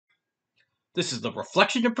This is the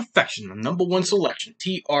Reflection of Perfection, the #1 selection,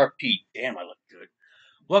 T.R.P. Damn, I look good.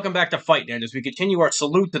 Welcome back to Fight Night as we continue our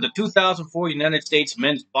salute to the 2004 United States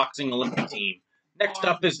men's boxing Olympic team. Next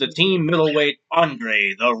up is the team middleweight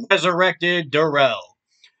Andre, the resurrected Dirrell.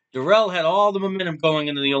 Dirrell had all the momentum going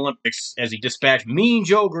into the Olympics as he dispatched Mean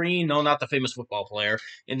Joe Greene, no, not the famous football player,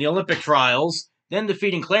 in the Olympic trials, then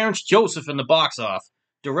defeating Clarence Joseph in the box-off.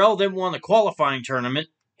 Dirrell then won the qualifying tournament,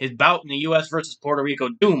 his bout in the US versus Puerto Rico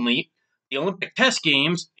Doom League, the Olympic Test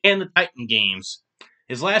Games, and the Titan Games.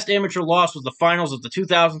 His last amateur loss was the finals of the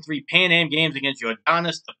 2003 Pan Am Games against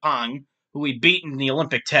Yordanis Despaigne, who he beat in the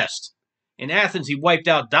Olympic Test. In Athens, he wiped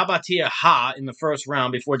out Dabateer Ha in the first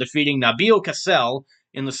round before defeating Nabil Kassel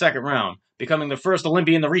in the second round, becoming the first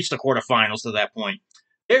Olympian to reach the quarterfinals to that point.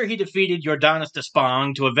 There he defeated Yordanis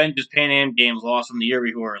Despaigne to avenge his Pan Am Games loss from the year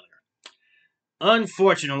earlier.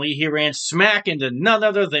 Unfortunately, he ran smack into none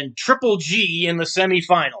other than Triple G in the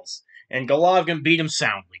semi-finals, and Golovkin beat him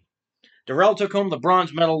soundly. Dirrell took home the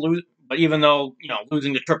bronze medal, but even though,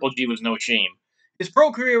 losing to Triple G was no shame. His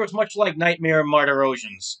pro career was much like Nightmare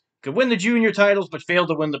Martirosian's. Could win the junior titles, but failed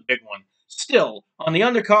to win the big one. Still, on the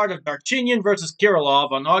undercard of Darchinyan versus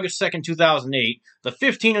Kirillov on August 2nd, 2008, the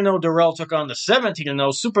 15-0 Dirrell took on the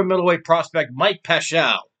 17-0 super-middleweight prospect Mike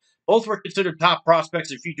Paschall. Both were considered top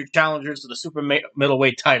prospects and future challengers to the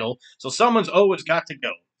super-middleweight title, so someone's always got to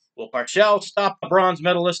go. Will Paschall stop the bronze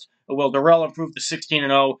medalist, or will Dirrell improve to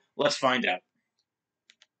 16-0? Let's find out.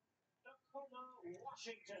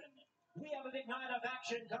 Washington. We have a big night of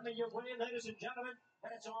action coming your way, ladies and gentlemen.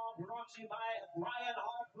 And it's all brought to you by Ryan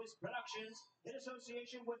Hallquist Productions in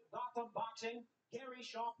association with Gotham Boxing, Gary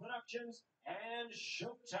Shaw Productions, and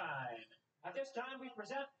Showtime. At this time, we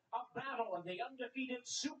present a battle of the undefeated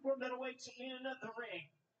super middleweights in the ring.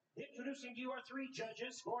 Introducing to you our three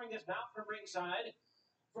judges scoring this bout from ringside.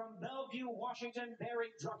 From Bellevue, Washington, Barry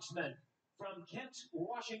Drucksmann. From Kent,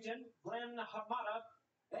 Washington, Glenn Hamada.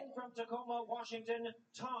 And from Tacoma, Washington,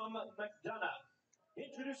 Tom McDonough.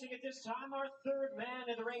 Introducing at this time our third man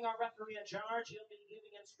in the ring, our referee in charge. He'll be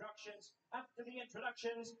giving instructions after the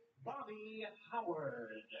introductions, Bobby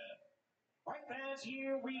Howard. All right, fans,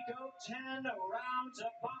 here we go. 10 rounds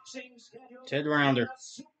of boxing scheduled. 10-rounder.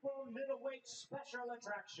 Super middleweight special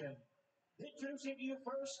attraction. Introducing to you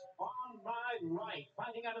first on my right,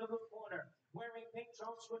 fighting out of the blue corner, wearing pink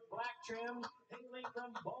trunks with black trim, hailing from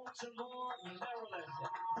Baltimore, Maryland.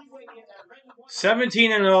 He weighed in at ring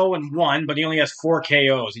 17-0 and 1, but he only has 4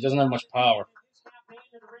 KOs. He doesn't have much power. His campaign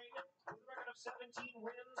in the ring with a record of 17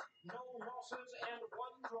 wins, no losses, and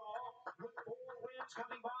 1 draw, with 4 wins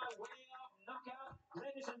coming by way of knockout.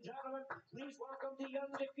 Ladies and gentlemen, please welcome the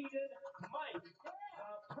undefeated Mike,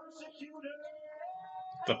 Persecutor.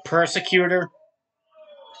 The Persecutor.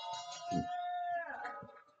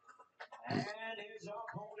 And his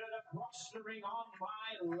opponent across the ring on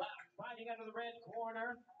my left, fighting out of the red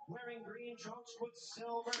corner, wearing green trunks with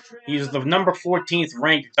silver trim. He's the number 14th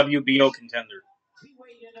ranked WBO contender. He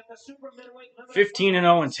weighed in at the super middleweight limit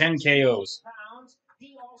 15-0 and 10 KOs. pounds.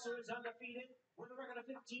 He also is undefeated with a record of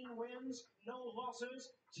 15 wins, no losses,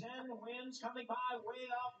 10 wins coming by way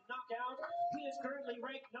of knockout. He is currently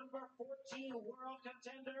ranked number 14 world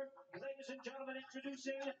contender. Ladies and gentlemen,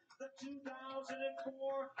 introducing the 2004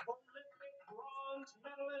 Olympic bronze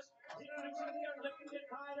medalist, introducing the undefeated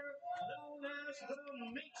fighter known as the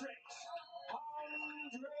Matrix,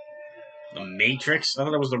 Andre. The Matrix? I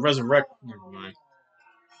thought that was the Resurrected. Never mind.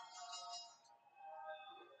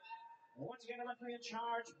 Once again, referee in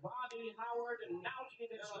charge, Bobby Howard, and now to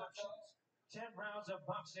give instructions. 10 rounds of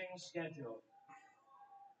boxing scheduled.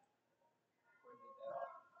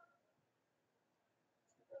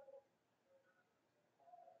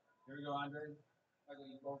 Here we go, Andre. Michael,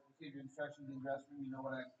 you both received your instructions in the dressing room. You know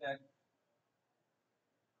what I expect.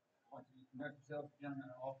 I want you to conduct yourselves,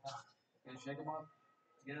 gentlemen, at all times. Okay, shake them up.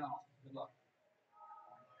 Get it on. Good luck.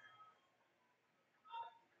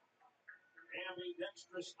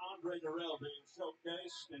 Ambidextrous Andre Dirrell being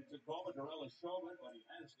showcased in Tacoma. Dirrell has shown it when he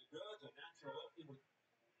has the goods. A natural looking with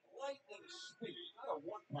lightning speed. Not a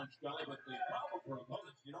one-punch guy, but the problem for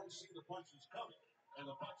opponents, you don't see the punches coming,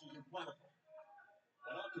 and the punches are plentiful.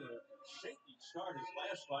 And up to a shaky start his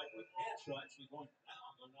last fight with Paschall actually going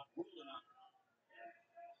down, though not ruling out.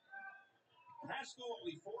 Paschall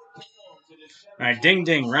only 4 KOs in his 7. All right, ding,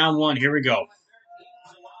 ding. Round 1. Here we go.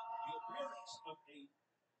 The appearance of a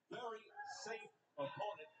very safe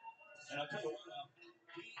opponent. And I'll tell you what,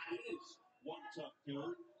 he is one tough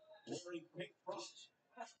dude wearing pink trunks.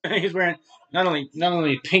 He's wearing not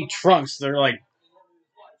only pink trunks, they're like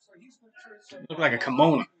look like a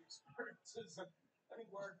kimono.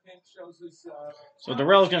 So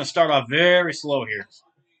Dirrell's going to start off very slow here.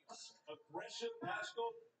 aggressive.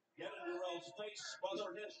 Paschall get in Dirrell's face,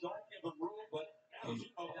 smother his, don't give him room, but as you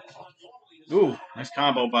know, that's not normally his Ooh, style. nice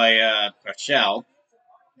combo by Paschall.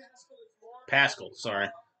 Paschall, sorry.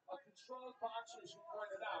 A controlled boxer, as you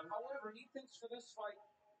pointed out. However, he thinks for this fight,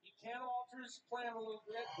 he can alter his plan a little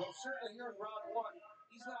bit. Though certainly here in round one,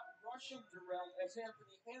 he's not rushing Dirrell as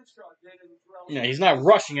Anthony Hanshaw did in Dirrell. Yeah, he's not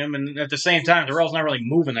rushing him, and at the same time, Dirrell's not really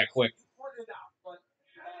moving that quick. You pointed out, but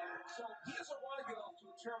so he doesn't want to get off to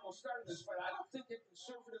a terrible start in this fight. I don't think a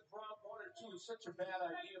conservative round one or two is such a bad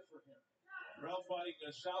idea for him. Dirrell fighting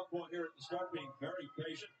a southpaw here at the start, being very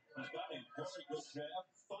patient. He's got a very good jab,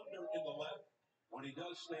 thunder in the left. When he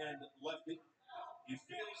does stand lefty, he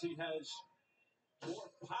feels he has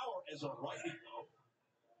more power as a righty, though.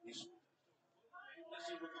 He's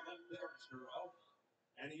messing with the left there, Dirrell.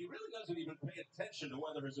 And he really doesn't even pay attention to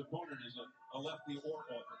whether his opponent is a lefty or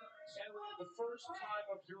orthodox. And really the first time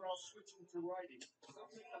of Dirrell switching to righty.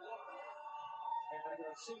 Let's take a look.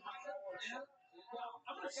 And see how that works out. Well,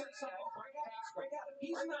 I'm going to say something. Mike Paschall,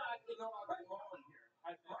 he's not in all the moment here.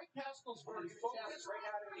 Mike Paschall's very focused.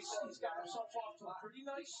 He's got himself off to a pretty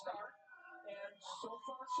nice start. And so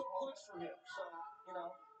far, so good for him. So, you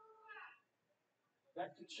know,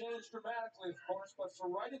 that could change dramatically, of course. But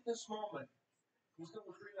for right at this moment, he's doing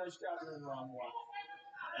a pretty nice job here in round one.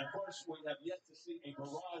 And of course, we have yet to see a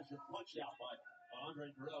barrage of punch-out by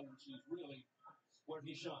Andre Dirrell, which is really where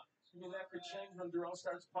he shines. You mean that could change when Dirrell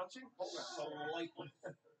starts punching? Hold on, so lightly.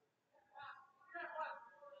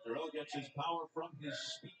 Dirrell gets his power from his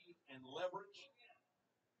speed and leverage.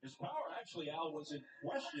 His power, actually, Al, was in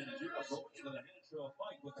question as you know, going into the Hanshaw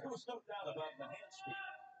fight, but there was no doubt about the hand speed.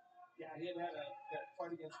 Yeah, he had that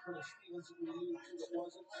fight against Curtis Stevens that we alluded to that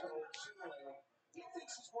wasn't so stimulating. He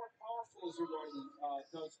thinks he's more powerful as a righty,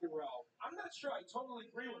 does Dirrell. I'm not sure I totally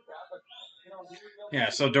agree with that, but, you know, Yeah,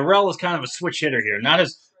 so Dirrell is kind of a switch hitter here. Not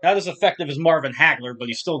as effective as Marvin Hagler, but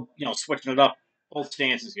he's still, you know, switching it up both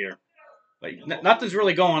stances here. But nothing's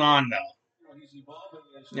really going on, though.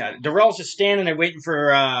 Yeah, Dirrell's just standing there waiting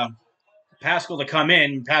for Paschall to come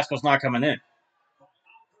in. Paschall's not coming in.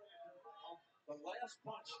 The last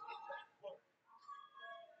punch in that foot.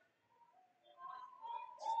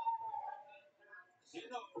 He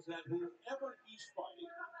knows that whoever he's fighting,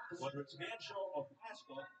 whether it's Hanshaw or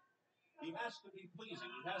Paschall, he has to be pleasing.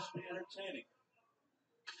 He has to be entertaining.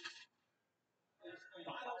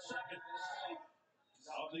 Final seconds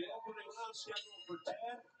of the opening round scheduled for 10.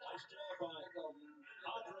 Nice job by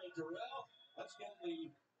Andre Dirrell. Let's get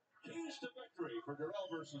the keys to victory for Dirrell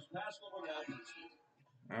versus Paschall with Athens.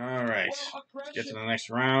 All right, let's get to the next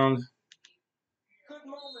round. good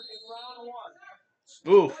moment in round one.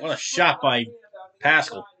 Ooh, what a shot by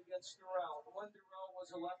Paschall. Against Dirrell, when Dirrell was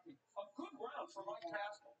a lefty. A good round for Mike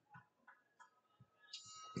Paschall.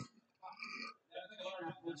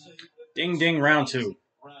 Ding, ding, round two.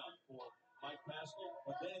 Round for Mike Paschall,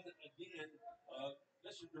 but then again,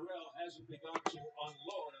 Mr. Dirrell hasn't begun to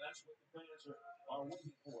unload, and that's what the fans are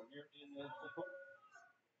waiting for here in the court.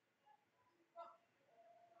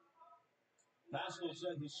 Paschall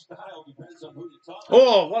said his style depends on who you talk to.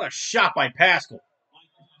 Oh, what a shot by Paschall.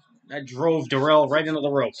 That drove Dirrell right into the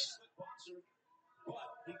ropes. But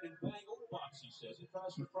he can bang over box, he says. It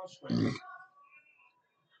tries to frustrate him.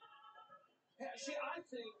 Yeah, see, I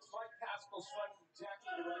think Mike Paschall's fighting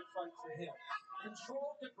exactly the right fight for him.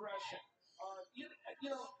 Controlled aggression. You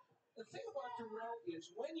know, the thing about Dirrell is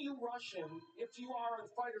when you rush him, if you are a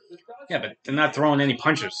fighter that does, Yeah, but they're not throwing any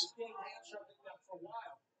punches. For a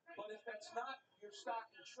while. But if that's not your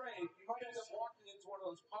stock and trade, you might end up walking into one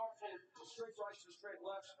of those powerful straight rights and straight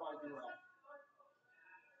lefts by Dirrell.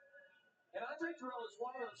 And Andre Dirrell is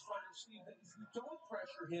one of those fighters, Steve, that if you don't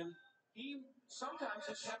pressure him, he sometimes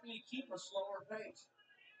is happy to keep a slower pace.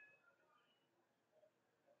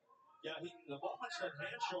 Yeah, the moments that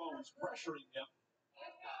Hanshaw was pressuring him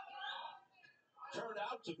turned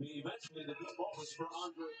out to be eventually the good moments for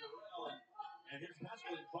Andre Dirrell. And here's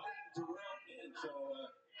Paschall inviting Dirrell in. So,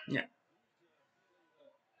 yeah.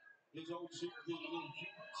 His old secret, his little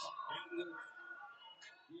humans, and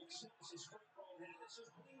he accepts his front right hand and says,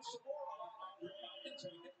 we need some more on Andre. I can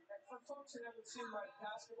take it. And for folks that haven't seen Mike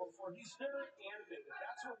Paschall before, he's very animated.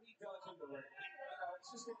 That's what he does in the ring. It's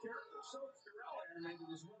just a character. So is Dirrell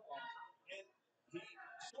animated as well. And he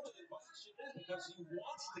sort of invites you in because he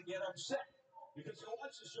wants to get upset. Because he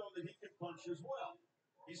wants to show that he can punch as well.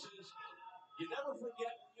 He says, you never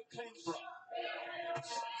forget where you came from.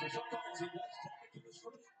 So sometimes he does take it to his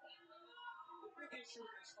first. The big issue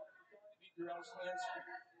in this fight is going to be Dirrell's hand speed.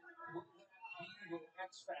 Will that be the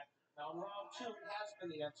X factor? Now, in round 2, it has been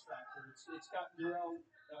the X factor. It's got Dirrell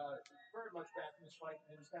very much back in this fight,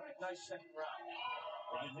 and he's got a nice second round.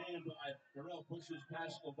 Right hand by Dirrell pushes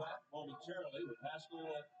Paschall back momentarily with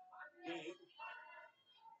Paschall game.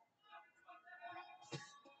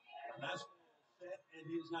 Paschall said, and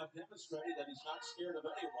he has now demonstrated that he's not scared of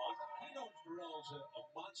anyone. He knows Dirrell's a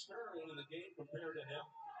monster in the game compared to him.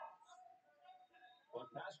 But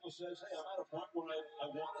Paschall says, hey, I'm at a point where I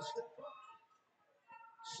want to step up.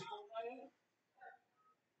 See who I am.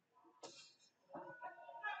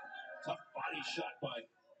 Tough body shot by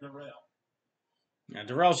Dirrell. Now,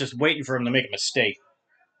 Dirrell's just waiting for him to make a mistake.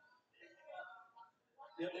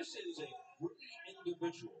 Now, this is a gritty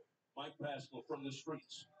individual, Mike Paschall, from the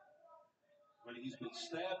streets. When he's been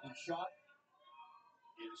stabbed and shot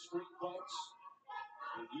in street fights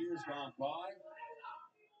in years gone by,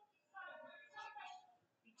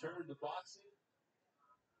 he turned to boxing.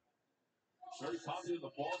 Very popular in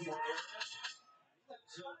the Baltimore area.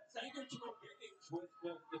 Eager to engage with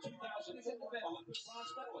the 2004 Olympic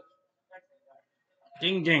bronze medalist.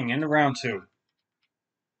 Ding, ding, into round 2.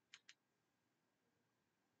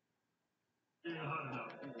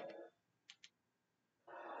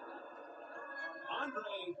 Andre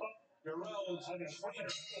Dirrell's trainer, his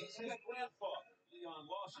grandfather, Leon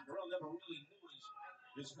Lawson. Dirrell never really knew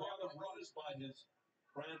his father, raised by his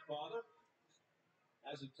grandfather.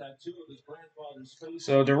 Has a tattoo of his grandfather's face.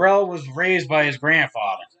 So Dirrell was raised by his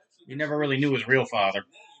grandfather. He never really knew his real father.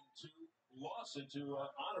 To Lawson to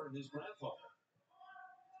honor his grandfather.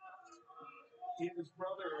 He and his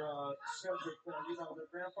brother said that, their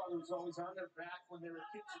grandfather was always on their back when they were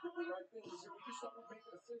kids to do the right thing. He said, we just don't make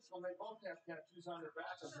it official, and they both have tattoos on their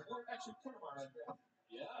backs. I said, well, actually put them on our back.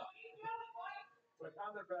 Yeah. But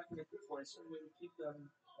on their back in a good way, so we keep them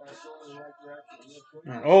going in the right direction.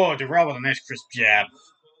 Oh, Dirrell with a nice crisp jab.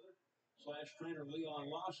 / trainer Leon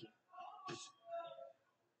Lawson.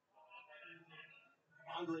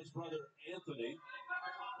 Andre's brother Anthony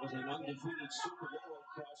was an undefeated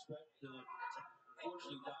super-middleweight prospect,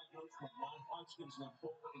 unfortunately diagnosed with non-Hodgkin's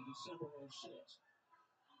lymphoma in December '06.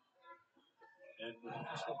 And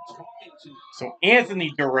Paschall talking to So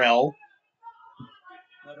Anthony Dirrell,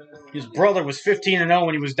 his brother was 15-0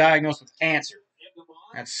 when he was diagnosed with cancer.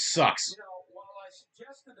 That sucks. While I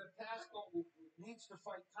suggested that Paschall needs to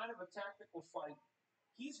fight kind of a tactical fight,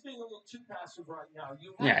 he's being a little too passive right now.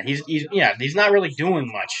 He's not really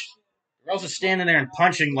doing much. Dirrell's just standing there and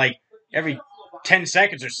punching like every 10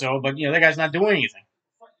 seconds or so, but that guy's not doing anything.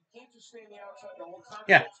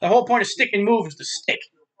 Yeah, the whole point of stick and move is to stick.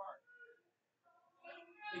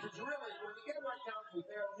 Because really, when you get right down to it,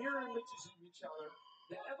 they're mirror images of each other.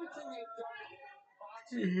 Everything they've done in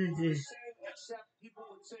boxing is the same, except people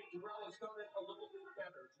would say Dirrell has done it a little bit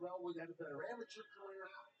better. Dirrell had a better amateur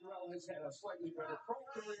career. Dirrell has had a slightly better pro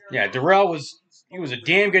career. Yeah, Dirrell was a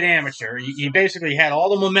damn good amateur. He basically had all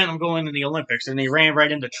the momentum going into the Olympics, and he ran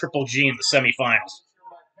right into Triple G in the semifinals.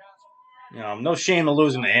 No shame in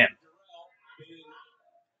losing to him.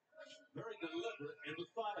 Very deliberate and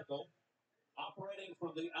methodical, operating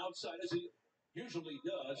from the outside as he usually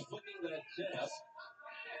does, flicking that jab.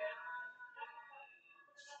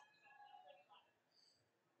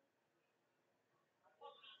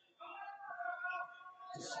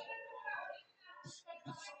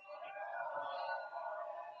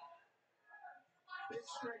 Big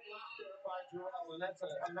straight left there by Dirrell, and that's a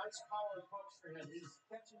nice power punch for him. He's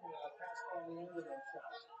catching Paschall on the end of those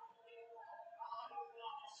shots.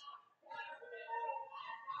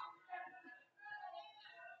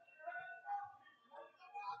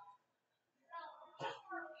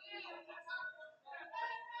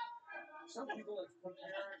 Some people have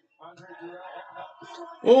compared Andre Dirrell.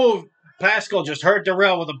 Oh, Paschall just hurt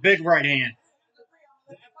Dirrell with a big right hand.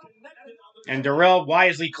 And Dirrell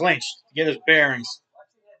wisely clinched to get his bearings.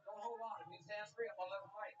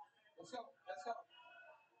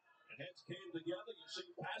 The heads came together. You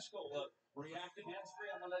see Paschall reacting. Hands free.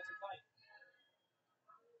 I'm going to let you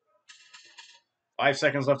fight. 5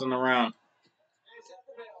 seconds left in the round.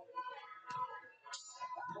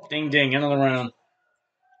 Ding, ding, end of the round.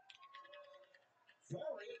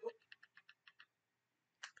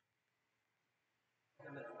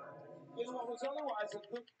 What was otherwise a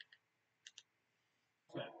good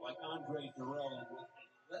like Andre Dirrell and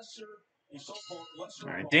a so-called lesser.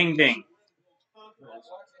 All right, ding, ding.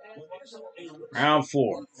 Round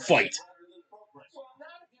 4, fight. Well,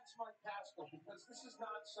 not against Mike Paschall, because this is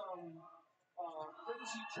not some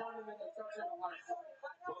crazy tournament that doesn't like.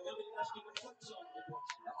 Well, let me ask you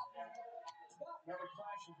Another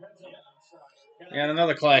clash of heads on the outside. Yeah,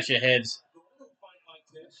 another clash of heads.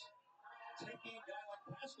 Taking a guy like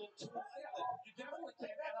Paschall to the limit. You definitely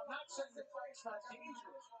And I'm not saying the fight's not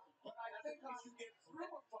dangerous, but I think if you get through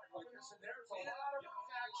a fight like this, and there's a lot of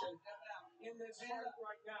action in this fight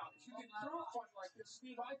right now, if you get through a fight like this,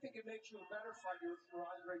 Steve, I think it makes you a better fighter for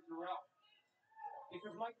Andre Dirrell.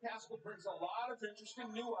 Because Mike Paschall brings a lot of interesting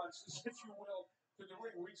nuances, if you will, to the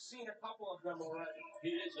ring. We've seen a couple of them already.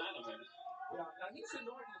 He is animated. Yeah, now he's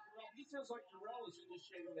annoyed with Dirrell. He feels like Dirrell is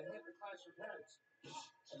initiating the clash of heads.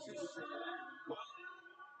 That's interesting. Well,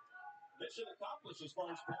 mission accomplished as far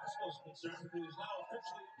as Paschall's concerned, who is now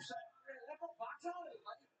officially upset.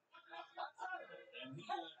 And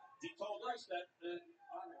he told us that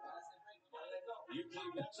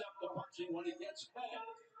usually gets up the punching when he gets mad.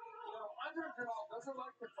 You know, Andre Dirrell doesn't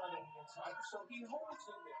like to fight on the inside, so he holds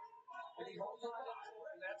in there. And he holds on,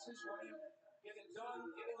 and that's his way of getting done,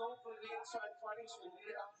 getting over the inside fighting, so he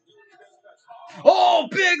get out and do what he does best. Oh,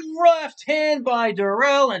 big left hand by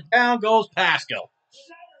Dirrell, and down goes Paschall.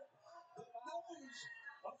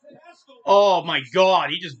 Oh, my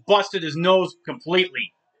God. He just busted his nose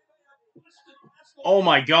completely. Oh,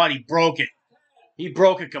 my God. He broke it. He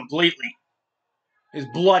broke it completely. There's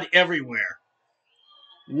blood everywhere.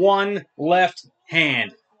 One left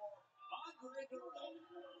hand.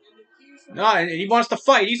 No, he wants to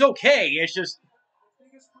fight. He's okay. It's just...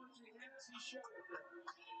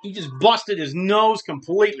 He just busted his nose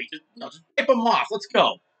completely. Just wipe him off. Let's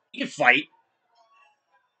go. He can fight.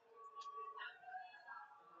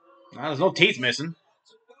 No, there's no teeth missing.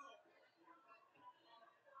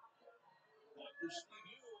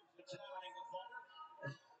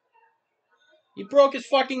 He broke his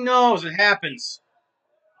fucking nose. It happens.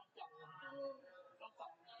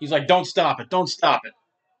 He's like, don't stop it. Don't stop it.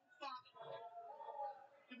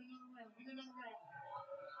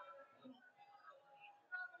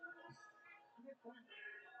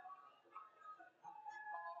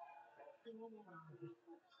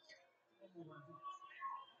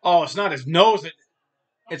 Oh, it's not his nose.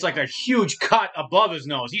 It's like a huge cut above his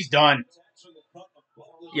nose. He's done.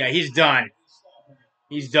 Yeah, he's done.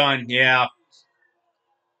 He's done, yeah.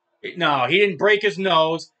 No, he didn't break his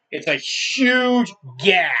nose. It's a huge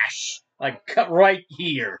gash. Like, cut right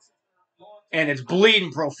here. And it's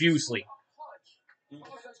bleeding profusely.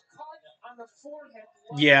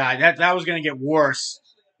 Yeah, that was going to get worse.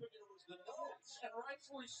 And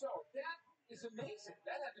rightfully so. That is amazing.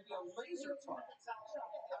 That had to be a laser target.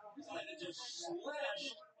 And it just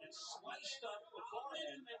slashed and sliced up the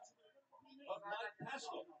forehead of Mike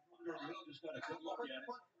Paschall. Dirrell just got a good look at it.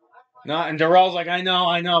 No, and Dirrell's like, I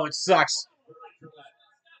know, it sucks.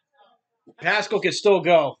 Paschall can still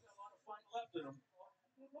go.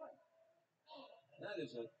 That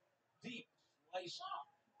is a deep slice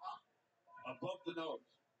above the nose.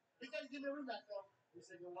 He said, give me a rematch, though. He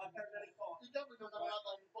said, you're not better than he fought. He definitely knows I'm not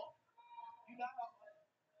than he fought. You got out.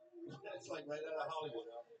 It's like right out of Hollywood.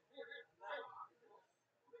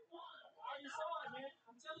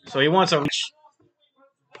 So he wants a rematch.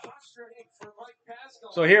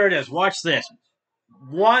 So here it is. Watch this.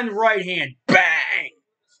 One right hand, bang!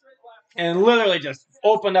 And literally just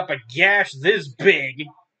opened up a gash this big.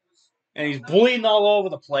 And he's bleeding all over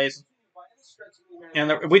the place.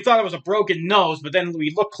 And we thought it was a broken nose, but then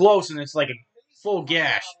we look close and it's like a full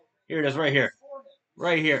gash. Here it is, right here.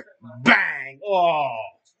 Right here. Bang! Oh!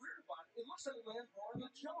 It looks like it lands more in the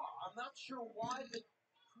jaw. I'm not sure why they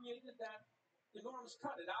created that enormous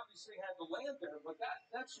cut. It obviously had to land there, but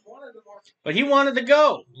that's one of the more... But he wanted to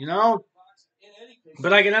go, you know?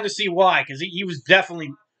 But I can understand why, because he was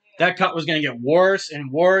definitely... That cut was going to get worse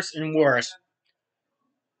and worse and worse.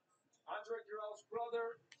 Andre Dirrell's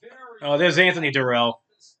brother, very... Oh, there's Anthony Dirrell.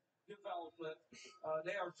 Development.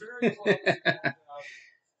 They are very close.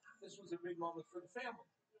 This was a big moment for the family.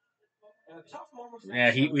 And a tough moment for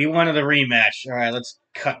Yeah, he wanted a rematch. All right, let's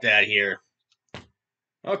cut that here.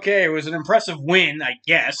 Okay, it was an impressive win, I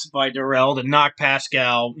guess, by Dirrell to knock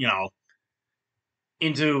Paschall,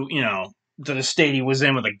 into, to the state he was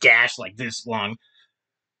in with a gash like this long.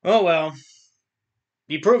 Oh, well.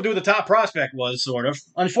 He proved who the top prospect was, sort of.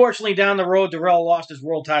 Unfortunately, down the road, Dirrell lost his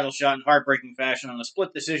world title shot in heartbreaking fashion on a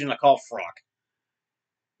split decision I call Frock.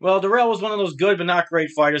 Well, Dirrell was one of those good but not great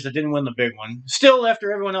fighters that didn't win the big one. Still,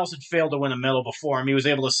 after everyone else had failed to win a medal before him, he was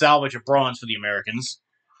able to salvage a bronze for the Americans.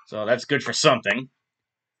 So that's good for something.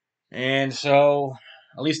 And so,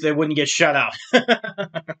 at least they wouldn't get shut out.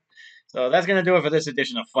 So that's going to do it for this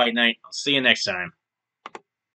edition of Fight Night. I'll see you next time.